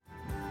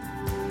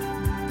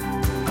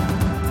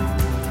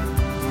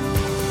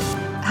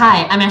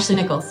Hi, I'm Ashley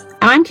Nichols.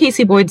 And I'm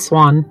Casey Boyd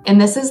Swan.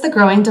 And this is the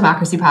Growing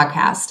Democracy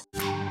Podcast,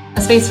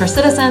 a space for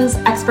citizens,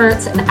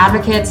 experts, and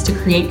advocates to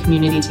create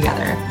community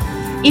together.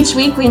 Each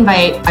week, we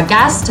invite a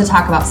guest to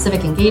talk about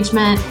civic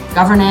engagement,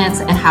 governance,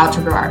 and how to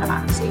grow our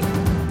democracy.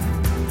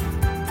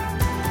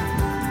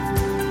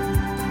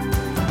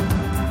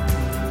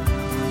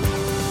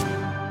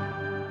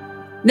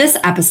 This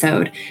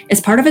episode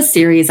is part of a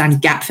series on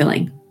gap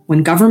filling,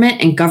 when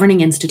government and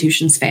governing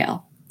institutions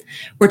fail.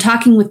 We're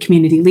talking with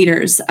community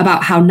leaders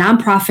about how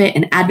nonprofit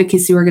and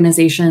advocacy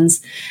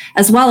organizations,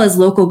 as well as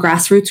local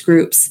grassroots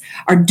groups,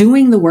 are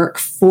doing the work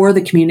for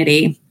the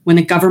community when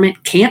the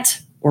government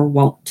can't or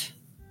won't.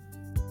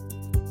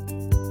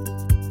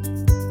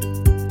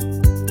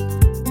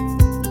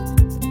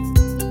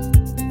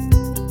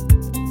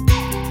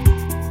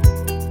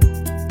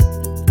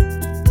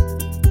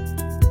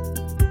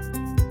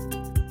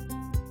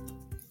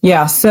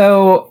 Yeah,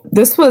 so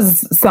this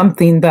was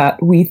something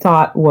that we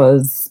thought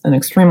was an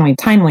extremely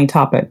timely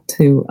topic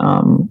to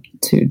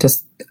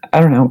just,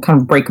 kind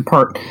of break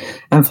apart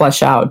and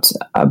flesh out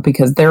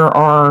because there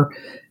are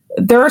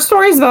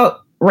stories about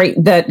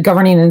that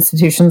governing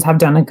institutions have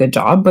done a good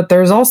job, but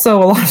there's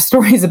also a lot of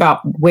stories about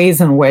ways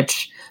in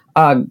which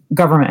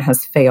government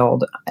has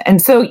failed.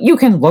 And so you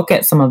can look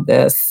at some of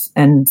this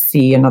and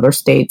see in other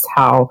states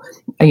how,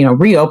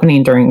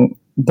 reopening during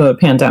the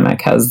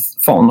pandemic has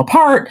fallen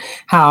apart,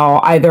 how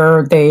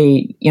either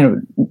they,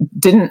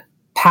 didn't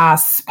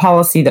pass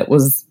policy that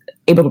was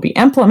able to be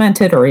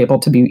implemented or able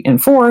to be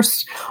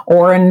enforced,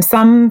 or in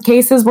some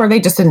cases where they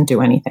just didn't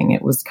do anything.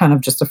 It was kind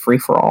of just a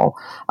free-for-all,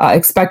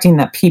 expecting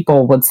that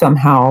people would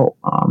somehow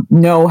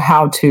know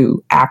how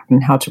to act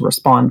and how to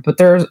respond. But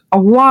there's a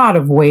lot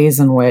of ways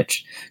in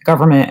which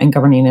government and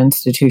governing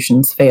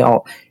institutions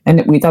fail,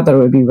 and we thought that it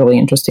would be really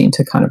interesting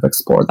to kind of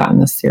explore that in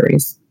this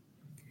series.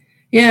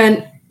 Yeah,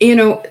 and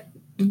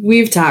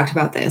we've talked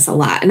about this a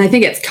lot, and I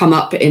think it's come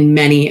up in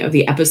many of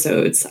the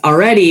episodes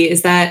already,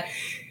 is that,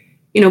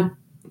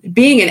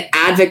 being an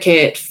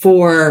advocate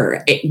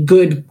for a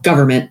good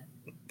government,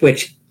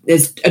 which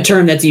is a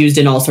term that's used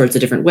in all sorts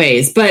of different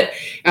ways, but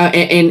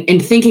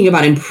and thinking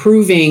about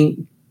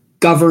improving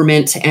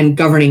government and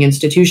governing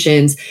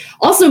institutions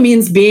also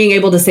means being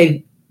able to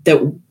say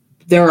that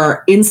there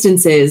are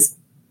instances,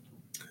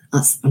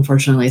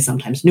 unfortunately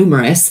sometimes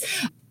numerous,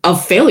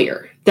 of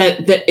failure.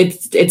 That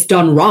it's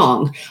done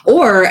wrong,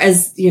 or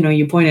as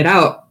you pointed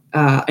out,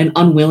 an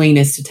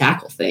unwillingness to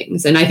tackle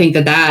things. And I think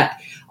that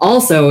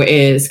also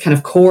is kind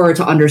of core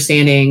to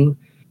understanding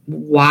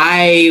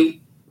why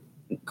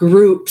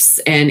groups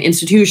and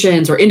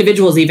institutions or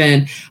individuals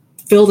even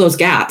fill those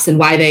gaps, and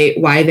why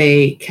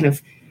they kind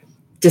of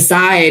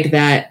decide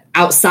that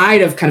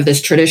outside of kind of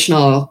this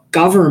traditional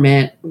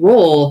government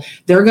role,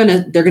 they're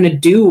gonna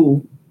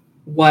do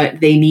what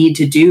they need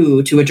to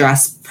do to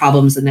address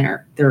problems in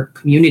their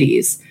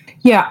communities.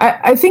 Yeah,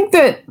 I think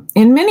that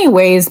in many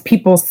ways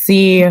people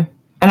see, and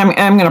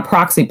I'm going to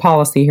proxy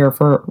policy here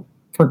for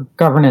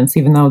governance,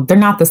 even though they're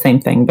not the same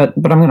thing, but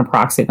I'm going to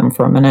proxy them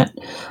for a minute.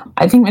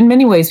 I think in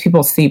many ways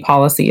people see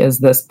policy as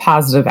this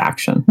positive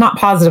action, not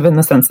positive in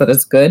the sense that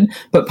it's good,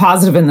 but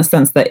positive in the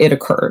sense that it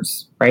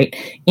occurs, right?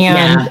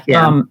 And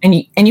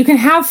and you can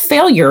have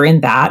failure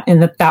in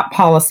that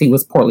policy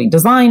was poorly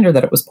designed, or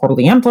that it was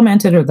poorly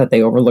implemented, or that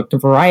they overlooked a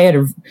variety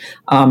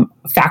of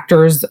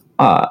factors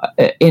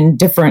in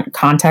different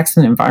contexts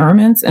and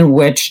environments in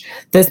which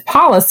this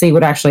policy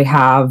would actually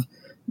have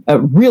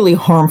really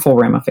harmful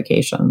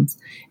ramifications.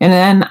 And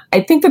then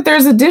I think that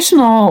there's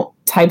additional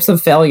types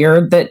of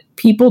failure that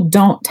people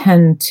don't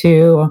tend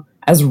to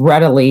as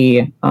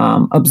readily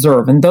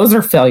observe. And those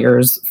are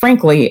failures,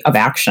 frankly, of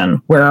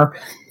action, where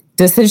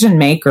decision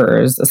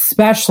makers,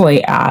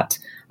 especially at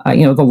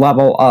the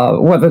level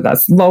of whether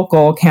that's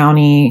local,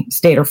 county,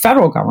 state, or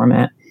federal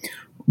government,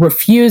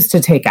 refuse to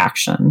take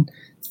action,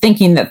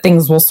 thinking that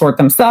things will sort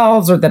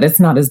themselves, or that it's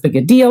not as big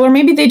a deal, or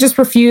maybe they just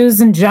refuse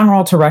in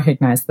general to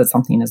recognize that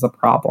something is a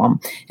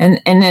problem. And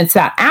it's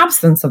that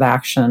absence of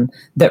action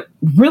that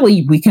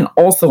really we can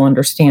also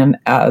understand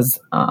as,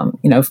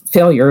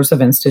 failures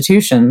of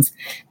institutions,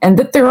 and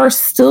that there are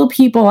still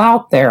people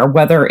out there,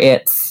 whether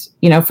it's,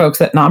 folks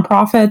at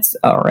nonprofits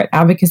or at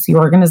advocacy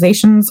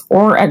organizations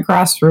or at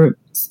grassroots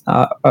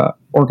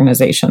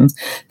organizations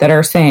that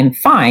are saying,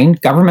 fine,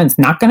 government's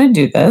not going to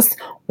do this.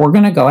 We're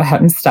going to go ahead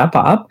and step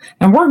up,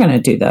 and we're going to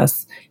do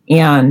this.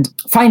 And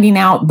finding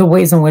out the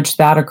ways in which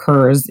that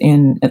occurs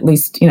in at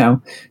least,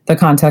 the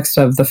context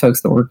of the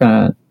folks that we're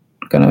going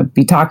to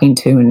be talking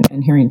to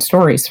and hearing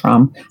stories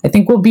from, I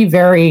think will be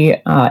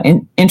very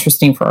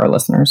interesting for our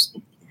listeners.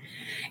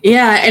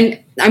 Yeah,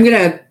 and I'm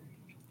going to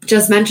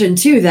just mention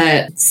too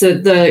that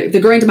the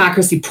Growing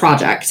Democracy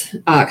Project,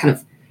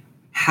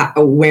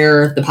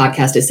 where the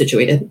podcast is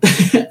situated,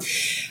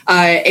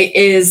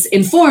 is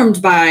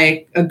informed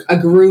by a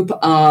group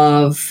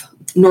of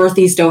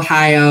Northeast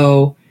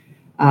Ohio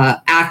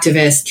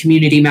activists,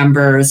 community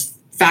members,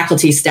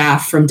 faculty,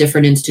 staff from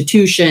different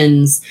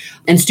institutions,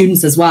 and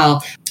students as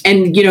well.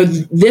 And,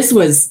 this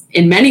was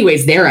in many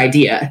ways their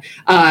idea.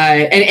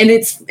 And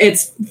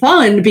it's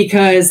fun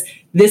because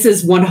this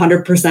is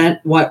 100%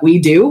 what we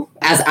do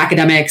as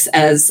academics,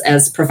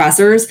 as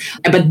professors.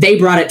 But they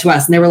brought it to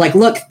us and they were like,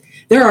 look,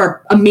 there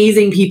are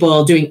amazing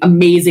people doing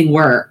amazing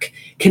work.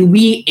 Can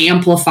we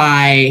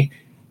amplify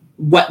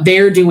what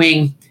they're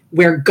doing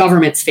where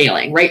government's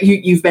failing, right?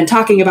 You've been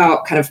talking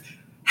about kind of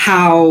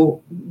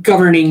how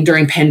governing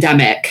during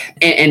pandemic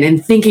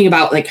and thinking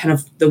about like kind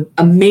of the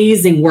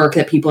amazing work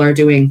that people are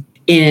doing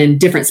in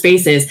different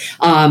spaces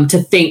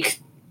to think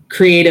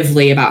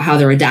creatively about how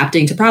they're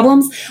adapting to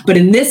problems. But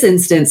in this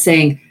instance,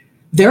 saying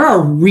there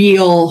are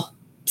real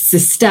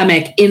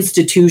systemic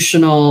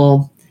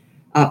institutional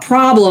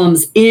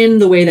problems in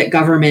the way that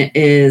government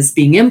is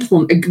being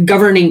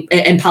governing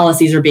and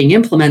policies are being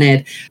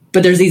implemented.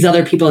 But there's these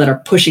other people that are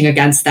pushing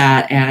against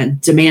that and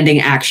demanding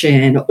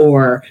action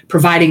or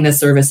providing the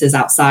services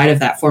outside of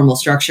that formal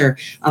structure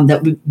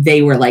that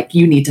they were like,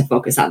 you need to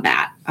focus on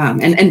that.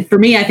 And for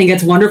me, I think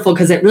it's wonderful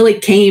because it really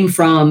came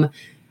from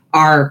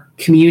our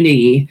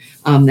community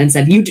and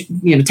said,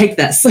 you take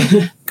this.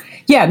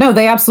 Yeah, no,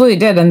 they absolutely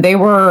did. And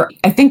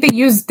I think they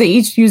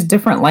each used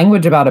different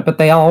language about it, but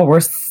they all were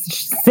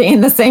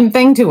saying the same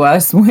thing to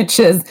us, which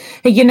is,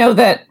 hey, you know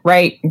that,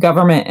 right,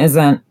 government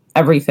isn't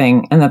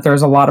everything and that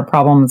there's a lot of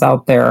problems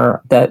out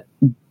there that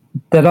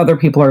other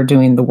people are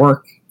doing the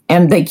work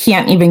and they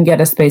can't even get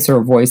a space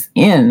or a voice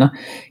in,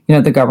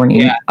 the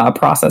governing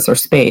process or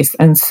space.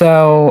 And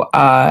so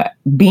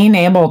being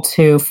able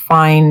to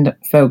find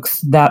folks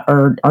that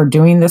are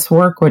doing this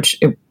work, which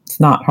it's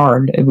not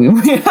hard. We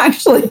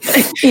actually,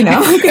 we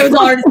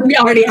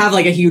already have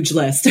like a huge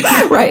list.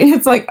 Right.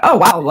 It's like, oh,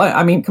 wow.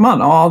 I mean, come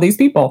on, all these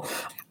people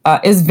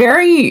is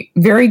very,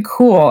 very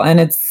cool. And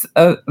it's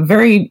a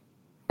very,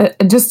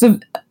 just a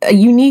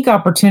unique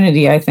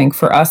opportunity, I think,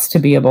 for us to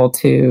be able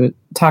to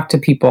talk to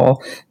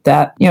people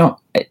that,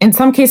 in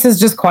some cases,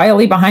 just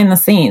quietly behind the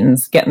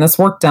scenes, getting this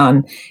work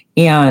done.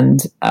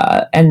 And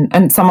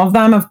some of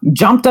them have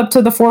jumped up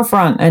to the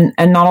forefront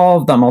and not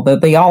all of them, although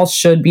they all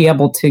should be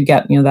able to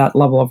get, that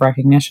level of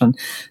recognition.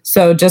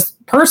 So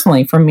just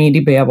personally for me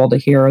to be able to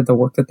hear the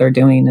work that they're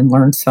doing and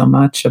learn so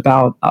much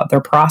about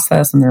their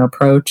process and their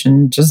approach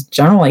and just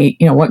generally,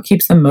 what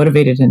keeps them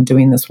motivated in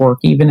doing this work,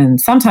 even in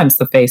sometimes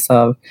the face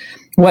of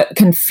what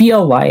can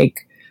feel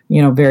like,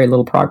 very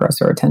little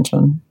progress or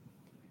attention.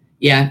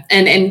 Yeah.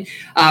 And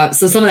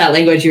so some of that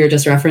language you were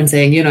just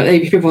referencing,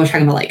 people are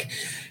talking about like,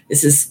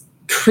 this is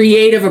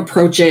creative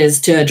approaches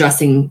to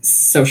addressing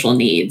social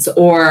needs,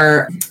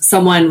 or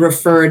someone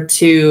referred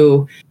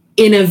to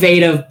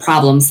innovative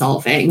problem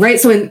solving, right?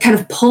 So in kind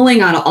of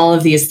pulling on all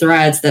of these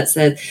threads that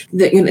said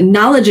that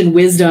knowledge and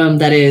wisdom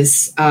that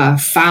is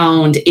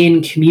found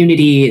in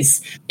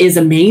communities is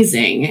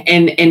amazing,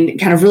 and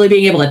kind of really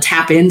being able to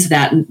tap into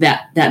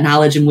that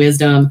knowledge and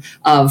wisdom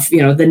of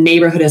the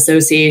neighborhood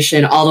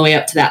association all the way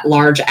up to that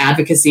large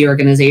advocacy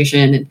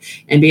organization,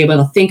 and be able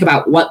to think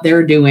about what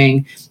they're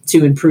doing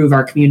to improve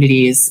our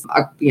communities,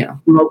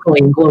 locally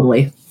and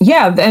globally.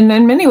 Yeah, and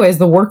in many ways,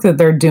 the work that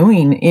they're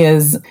doing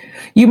is,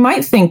 you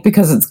might think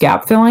because it's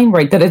gap filling,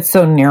 right, that it's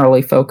so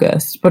narrowly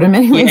focused. But in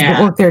many ways, the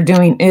work they're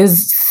doing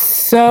is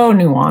so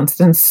nuanced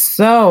and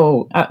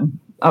so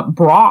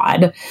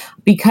broad,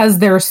 because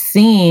they're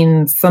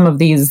seeing some of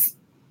these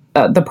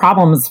the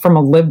problems from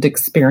a lived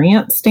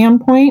experience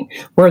standpoint,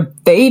 where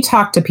they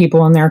talk to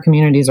people in their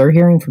communities or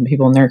hearing from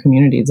people in their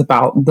communities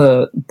about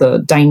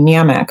the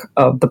dynamic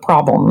of the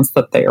problems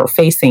that they are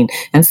facing.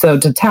 And so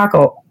to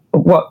tackle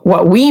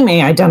what we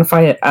may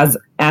identify as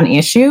an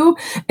issue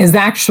is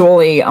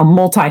actually a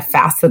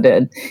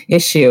multifaceted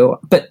issue,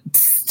 but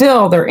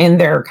still they're in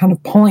there kind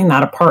of pulling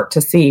that apart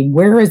to see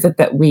where is it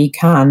that we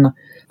can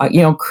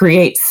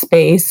create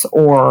space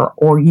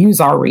or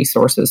use our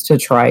resources to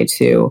try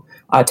to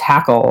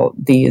tackle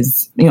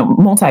these,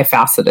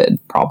 multifaceted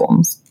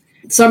problems.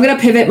 So I'm going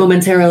to pivot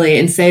momentarily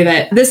and say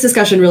that this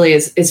discussion really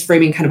is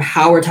framing kind of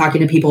how we're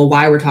talking to people,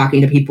 why we're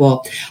talking to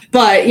people.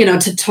 But,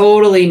 to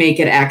totally make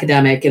it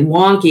academic and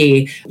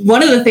wonky,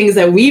 one of the things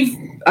that we've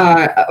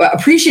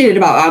appreciated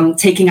about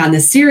taking on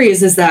this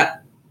series is that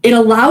it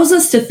allows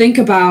us to think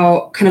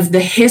about kind of the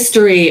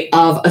history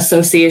of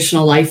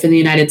associational life in the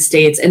United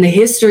States and the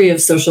history of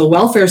social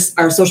welfare,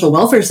 our social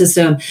welfare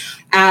system,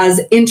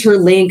 as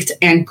interlinked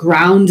and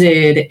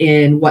grounded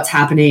in what's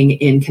happening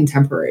in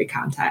contemporary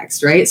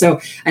context, right?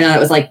 So I know that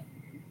was like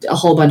a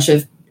whole bunch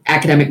of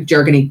academic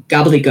jargony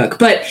gobbledygook,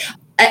 but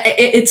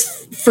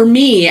it's, for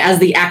me as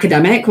the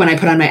academic, when I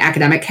put on my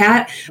academic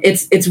hat,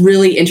 it's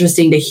really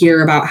interesting to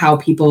hear about how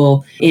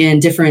people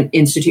in different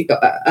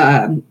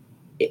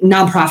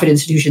nonprofit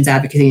institutions,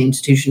 advocacy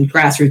institutions,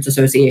 grassroots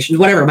associations,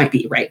 whatever it might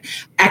be, right?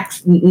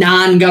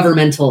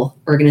 Non-governmental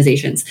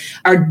organizations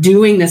are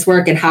doing this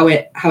work, and how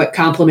it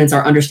complements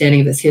our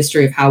understanding of this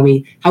history of how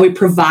we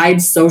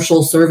provide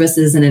social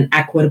services in an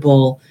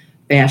equitable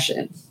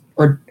fashion,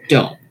 or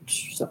don't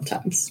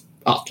sometimes.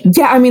 Often.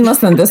 Yeah, I mean,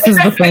 listen, this is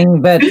the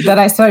thing that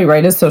I study,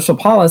 right, is social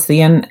policy.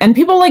 And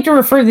people like to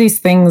refer to these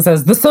things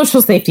as the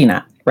social safety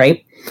net.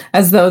 right?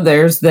 As though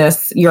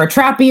you're a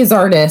trapeze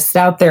artist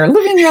out there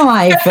living your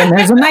life, and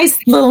there's a nice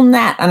little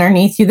net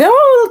underneath you that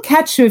will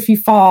catch you if you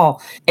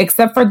fall,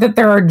 except for that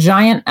there are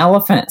giant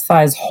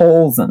elephant-sized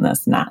holes in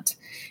this net.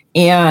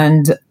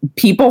 And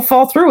people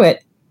fall through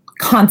it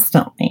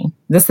constantly.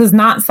 This is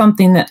not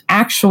something that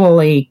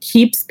actually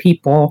keeps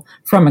people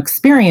from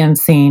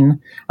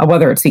experiencing,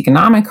 whether it's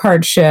economic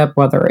hardship,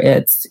 whether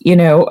it's,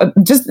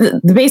 just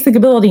the basic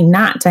ability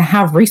not to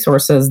have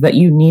resources that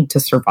you need to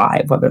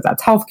survive, whether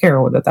that's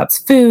healthcare, whether that's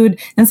food,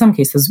 in some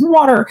cases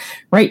water,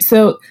 right?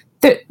 So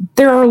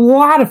there are a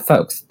lot of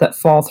folks that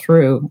fall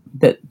through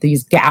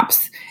these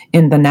gaps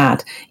in the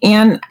net.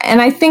 And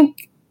I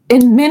think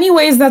in many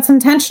ways, that's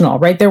intentional,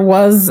 right? There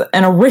was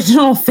an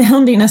original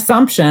founding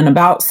assumption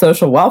about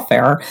social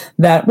welfare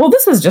that, well,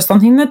 this is just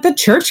something that the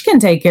church can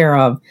take care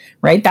of,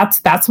 right?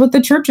 That's what the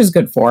church is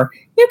good for.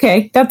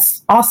 Okay,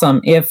 that's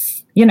awesome.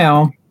 If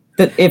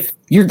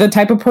you're the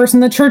type of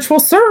person the church will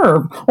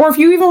serve, or if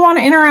you even want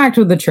to interact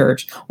with the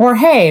church, or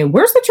hey,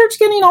 where's the church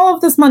getting all of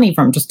this money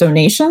from? Just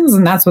donations,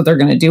 and that's what they're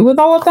going to do with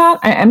all of that.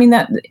 I mean,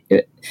 that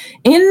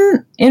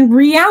in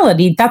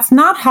reality, that's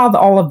not how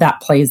all of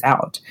that plays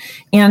out.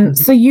 And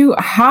so you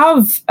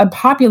have a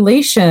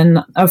population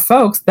of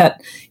folks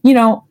that,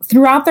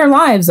 throughout their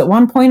lives at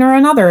one point or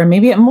another, and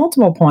maybe at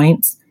multiple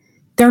points,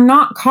 they're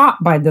not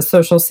caught by the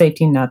social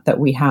safety net that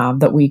we have,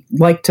 that we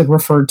like to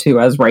refer to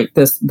as, right,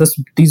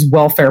 these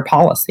welfare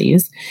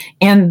policies,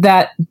 and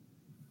that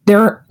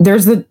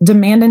there's a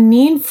demand and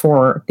need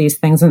for these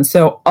things. And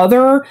so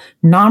other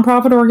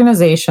nonprofit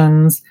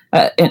organizations,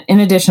 in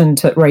addition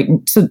to, right,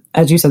 so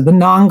as you said, the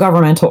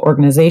non-governmental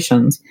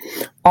organizations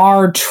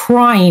are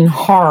trying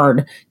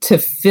hard to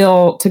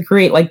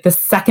create like the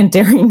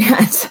secondary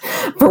net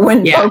for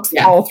when folks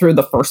fall through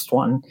the first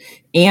one.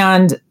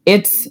 And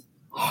it's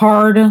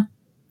hard,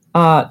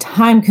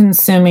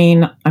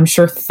 time-consuming, I'm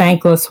sure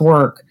thankless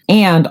work,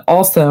 and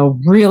also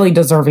really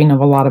deserving of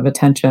a lot of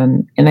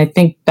attention. And I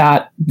think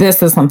that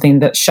this is something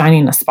that's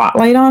shining a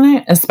spotlight on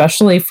it,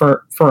 especially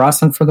for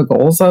us and for the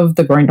goals of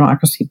the Growing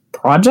Democracy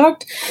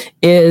Project,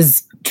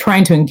 is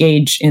trying to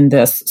engage in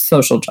this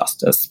social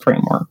justice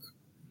framework.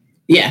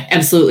 Yeah,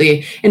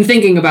 absolutely. And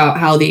thinking about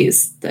how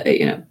these,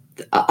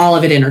 all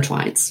of it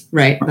intertwines,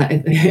 right?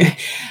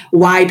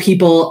 Why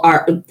people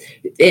are,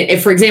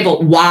 for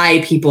example,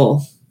 why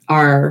people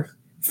are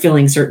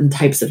filling certain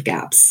types of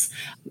gaps.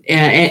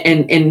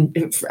 And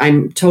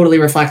I'm totally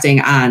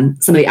reflecting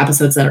on some of the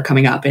episodes that are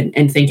coming up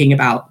and thinking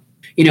about,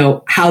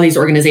 how these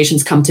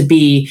organizations come to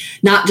be,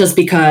 not just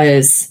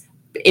because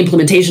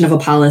implementation of a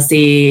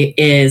policy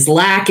is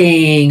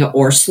lacking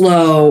or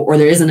slow, or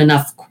there isn't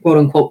enough quote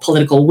unquote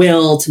political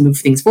will to move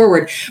things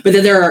forward, but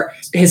that there are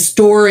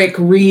historic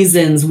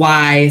reasons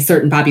why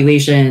certain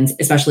populations,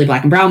 especially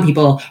Black and brown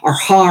people, are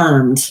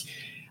harmed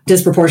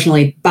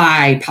disproportionately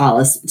by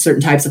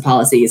certain types of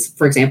policies,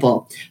 for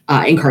example,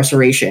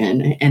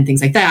 incarceration and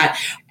things like that.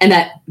 And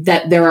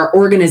that there are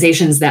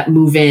organizations that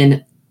move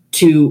in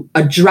to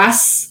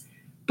address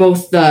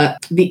both the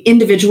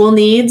individual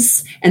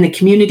needs and the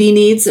community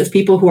needs of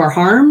people who are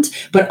harmed,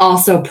 but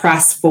also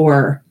press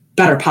for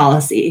better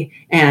policy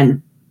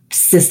and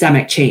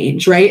systemic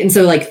change, right? And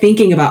so like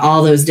thinking about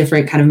all those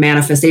different kind of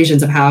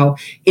manifestations of how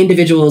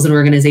individuals and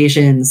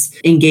organizations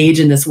engage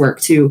in this work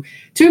to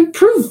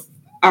improve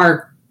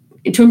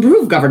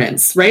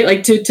governance, right?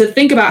 Like to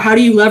think about how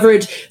do you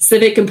leverage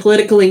civic and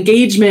political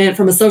engagement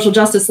from a social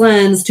justice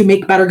lens to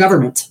make better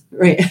government,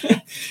 right?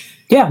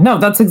 Yeah, no,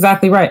 that's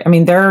exactly right. I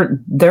mean,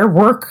 their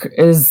work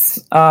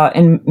is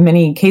in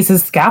many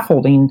cases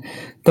scaffolding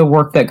the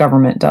work that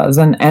government does.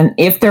 And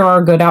if there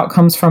are good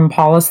outcomes from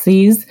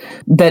policies,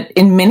 that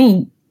in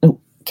many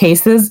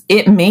cases,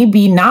 it may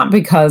be not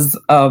because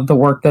of the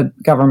work that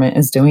government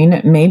is doing.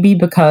 It may be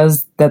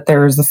because that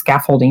there's a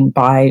scaffolding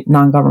by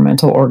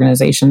non-governmental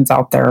organizations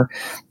out there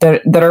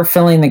that are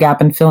filling the gap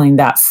and filling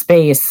that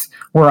space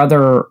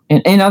where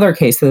in other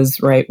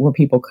cases, right, where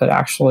people could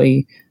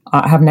actually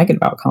have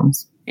negative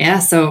outcomes. Yeah,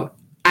 so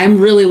I'm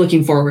really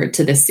looking forward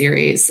to this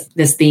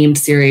themed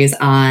series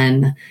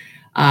on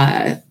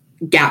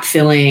gap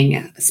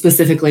filling,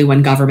 specifically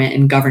when government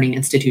and governing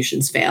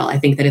institutions fail. I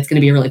think that it's going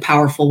to be a really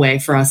powerful way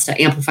for us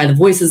to amplify the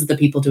voices of the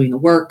people doing the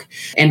work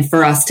and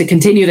for us to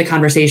continue the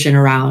conversation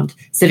around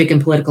civic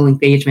and political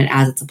engagement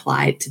as it's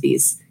applied to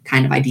these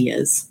kind of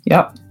ideas.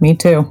 Yep, me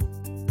too.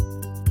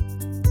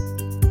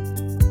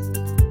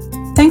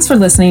 Thanks for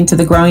listening to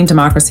the Growing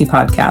Democracy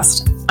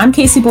Podcast. I'm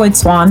Casey Boyd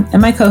Swan,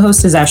 and my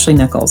co-host is Ashley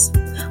Nichols.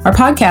 Our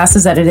podcast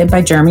is edited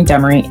by Jeremy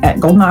Demery at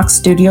Golden Ox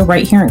Studio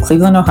right here in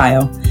Cleveland,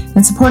 Ohio,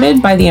 and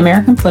supported by the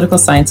American Political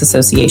Science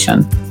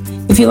Association.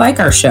 If you like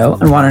our show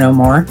and want to know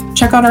more,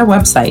 check out our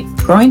website,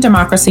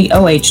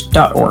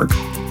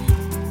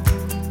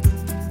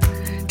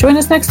 growingdemocracyoh.org. Join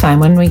us next time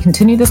when we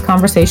continue this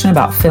conversation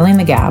about filling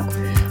the gap.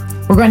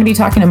 We're going to be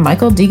talking to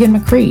Michael Deegan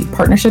McCree,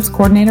 Partnerships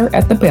Coordinator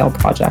at the Bail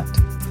Project.